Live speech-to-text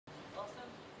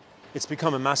It's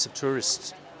become a massive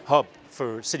tourist hub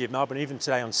for the City of Melbourne. Even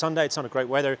today on Sunday, it's not a great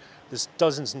weather. There's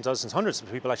dozens and dozens, hundreds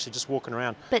of people actually just walking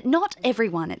around. But not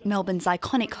everyone at Melbourne's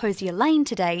iconic Hosier Lane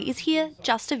today is here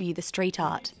just to view the street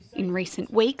art. In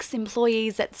recent weeks,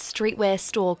 employees at the streetwear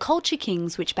store Culture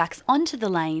Kings, which backs onto the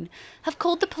lane, have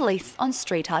called the police on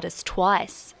street artists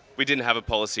twice. We didn't have a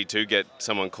policy to get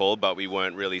someone called, but we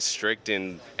weren't really strict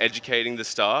in educating the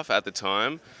staff at the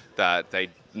time that they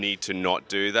need to not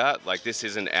do that. Like, this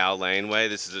isn't our laneway,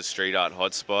 this is a street art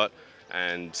hotspot,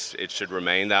 and it should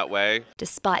remain that way.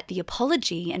 Despite the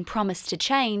apology and promise to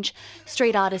change,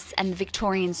 street artists and the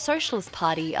Victorian Socialist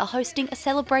Party are hosting a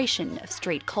celebration of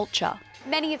street culture.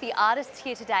 Many of the artists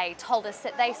here today told us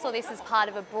that they saw this as part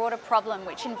of a broader problem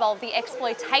which involved the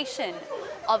exploitation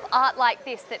of art like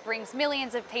this that brings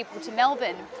millions of people to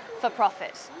Melbourne for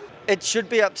profit. It should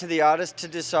be up to the artist to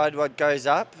decide what goes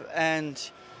up,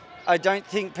 and I don't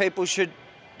think people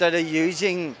that are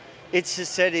using its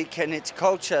aesthetic and its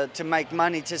culture to make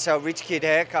money to sell rich kid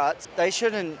haircuts, they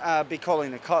shouldn't be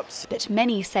calling the cops. But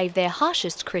many save their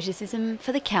harshest criticism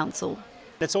for the council.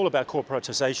 It's all about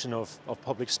corporatisation of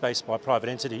public space by private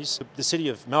entities. The City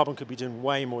of Melbourne could be doing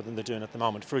way more than they're doing at the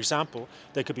moment. For example,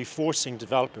 they could be forcing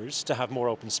developers to have more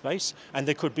open space, and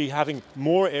they could be having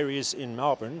more areas in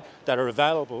Melbourne that are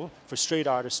available for street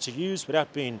artists to use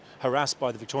without being harassed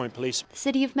by the Victorian Police. The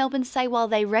City of Melbourne say while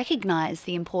they recognise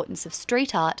the importance of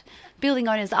street art, building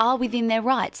owners are within their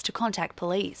rights to contact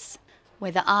police.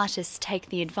 Whether artists take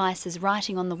the advice as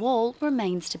writing on the wall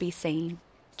remains to be seen.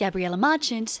 Gabriella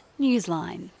Marchant,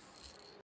 Newsline.